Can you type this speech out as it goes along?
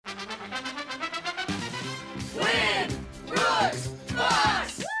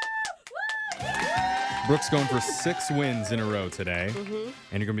Brooke's going for 6 wins in a row today. Mm-hmm.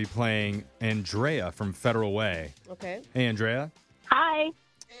 And you're going to be playing Andrea from Federal Way. Okay. Hey, Andrea. Hi.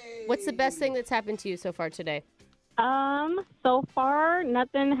 What's the best thing that's happened to you so far today? So far,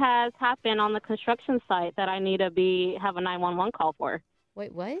 nothing has happened on the construction site that I need to have a 911 call for.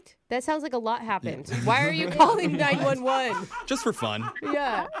 Wait, what? That sounds like a lot happened. Why are you calling 911? Just for fun.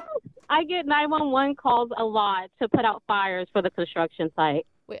 Yeah. I get 911 calls a lot to put out fires for the construction site.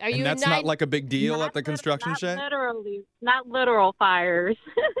 Wait, are And you that's not like a big deal at the construction site? Not literal fires.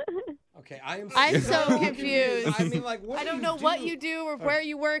 Okay, I'm so confused. I mean, like, what I do don't you know do? what you do or where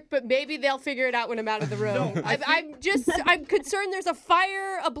you work, but maybe they'll figure it out when I'm out of the room. No, I'm concerned there's a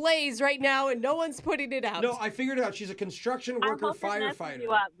fire ablaze right now and no one's putting it out. No, I figured it out. She's a construction worker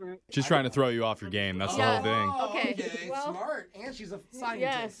firefighter. She's trying to throw you off your game. That's the whole thing. Oh, Okay, well- smart. And she's a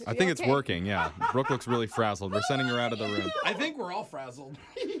scientist. Yes. I think it's Okay. working, yeah. Brooke looks really frazzled. We're sending her out of the room. I think we're all frazzled.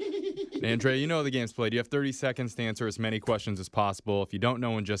 Andrea, you know the game's played. You have 30 seconds to answer as many questions as possible. If you don't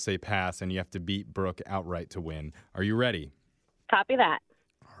know one, just say pass, and you have to beat Brooke outright to win. Are you ready? Copy that.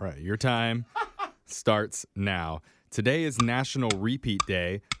 All right, your time starts now. Today is National Repeat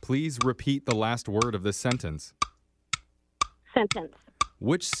Day. Please repeat the last word of this sentence. Sentence.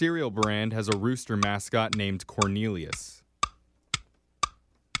 Which cereal brand has a rooster mascot named Cornelius?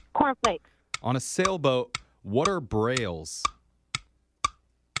 Cornflakes. On a sailboat, what are brails?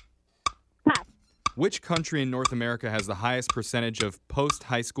 Pass. Which country in North America has the highest percentage of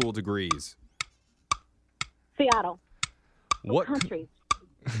post-high school degrees? Seattle. What Countries.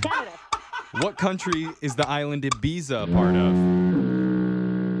 Canada. What country is the island Ibiza a part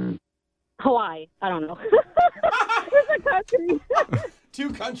of? Hawaii. I don't know. It's a country.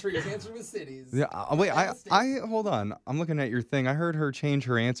 2 countries. Answer with cities. Yeah, wait, I hold on. I'm looking at your thing. I heard her change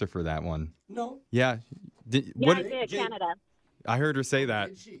her answer for that one. No. Yeah. Yeah, What? I did. Canada. I heard her say that.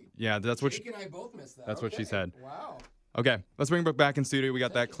 Did she? Yeah, that's what. Jake and I both missed that. That's what she Okay. said. Wow. Okay, let's bring Brooke back in studio. We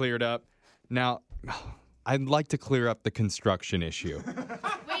got that cleared up. Now, I'd like to clear up the construction issue.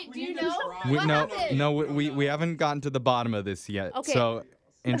 Wait, do you need to know? try. What happened? We haven't gotten to the bottom of this yet. Okay. So,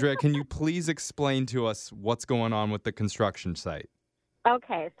 Andrea, can you please explain to us what's going on with the construction site?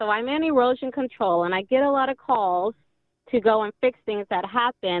 Okay, so I'm in erosion control, and I get a lot of calls to go and fix things that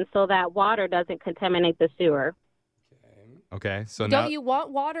happen so that water doesn't contaminate the sewer. Okay, so now Don't you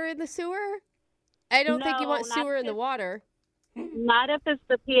want water in the sewer? I don't think you want No, not sewer in the if- water. Not if it's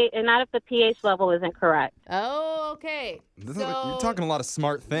the pH, not if the pH level isn't correct. Oh, okay. you're So, talking a lot of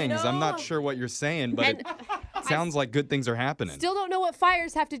smart things. I'm not know. sure what you're saying, but and it sounds like good things are happening. still don't know what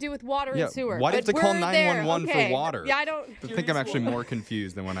fires have to do with water Yeah, and sewer. why do you but have to call we're 911 there. for Okay. water? Yeah, I don't. I think I'm actually more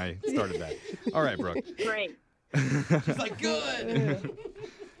confused than when I started that. All right, Brooke. Great. She's like, good.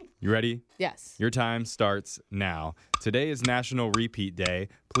 You ready? Yes. Your time starts now. Today is National Repeat Day.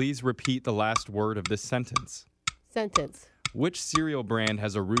 Please repeat the last word of this sentence. Sentence. Which cereal brand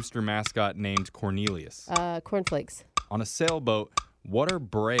has a rooster mascot named Cornelius? Cornflakes. On a sailboat, what are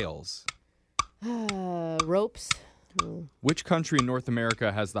brails? Ropes. Which country in North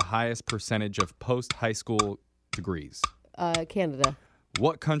America has the highest percentage of post-high school degrees? Canada.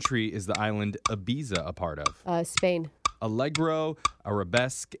 What country is the island Ibiza a part of? Spain. Allegro,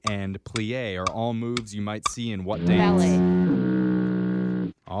 arabesque, and plie are all moves you might see in what dance?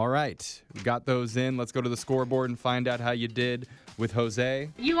 Ballet. All right, we got those in. Let's go to the scoreboard and find out how you did with Jose.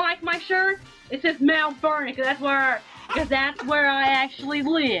 You like my shirt? It says Mount Vernon, because that's where I actually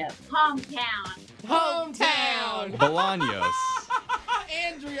live. Hometown. Hometown. Bolaños.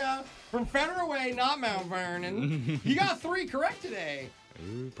 Andrea from Federal Way, not Mount Vernon. You got 3 correct today.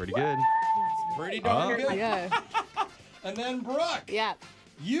 Ooh, pretty good. Pretty darn good. Yeah. And then Brooke, Yeah.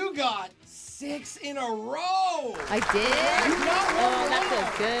 you got 6 in a row. I did. Oh, that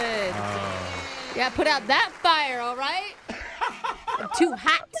feels good. Yeah, put out that fire, all right? I'm too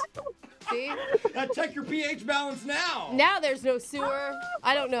hot. See? Check your pH balance now. Now there's no sewer.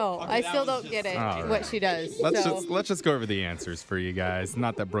 I don't know. Okay, I that still was don't get just- it, All what right. she does. Let's just go over the answers for you guys.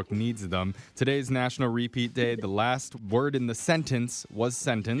 Not that Brooke needs them. Today's National Repeat Day. The last word in the sentence was You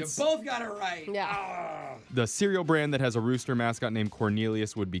sentence. both got it right. Yeah. Ah. The cereal brand that has a rooster mascot named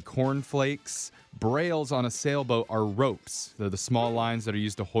Cornelius would be Cornflakes. Brails on a sailboat are ropes. They're the small lines that are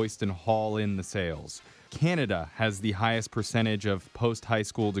used to hoist and haul in the sails. Canada has the highest percentage of post-high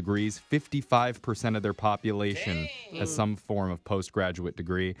school degrees. 55% of their population has some form of postgraduate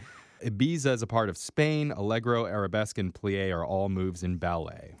degree. Ibiza is a part of Spain. Allegro, arabesque, and plie are all moves in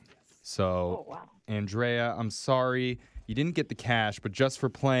ballet. So, Andrea, I'm sorry. You didn't get the cash, but just for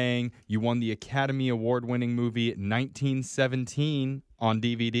playing, you won the Academy Award-winning movie 1917 on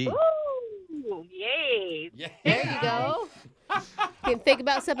DVD. Ooh, yay. Yeah. There you go. can think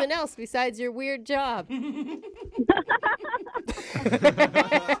about something else besides your weird job.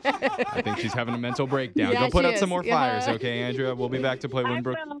 I think she's having a mental breakdown. Yeah, Go put she out some is. more fires, okay, Andrea? We'll be back to play I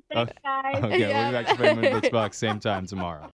Winbrook. will. Thanks, guys. Okay, Yeah. we'll be back to play Winbrook's Bucks same time tomorrow.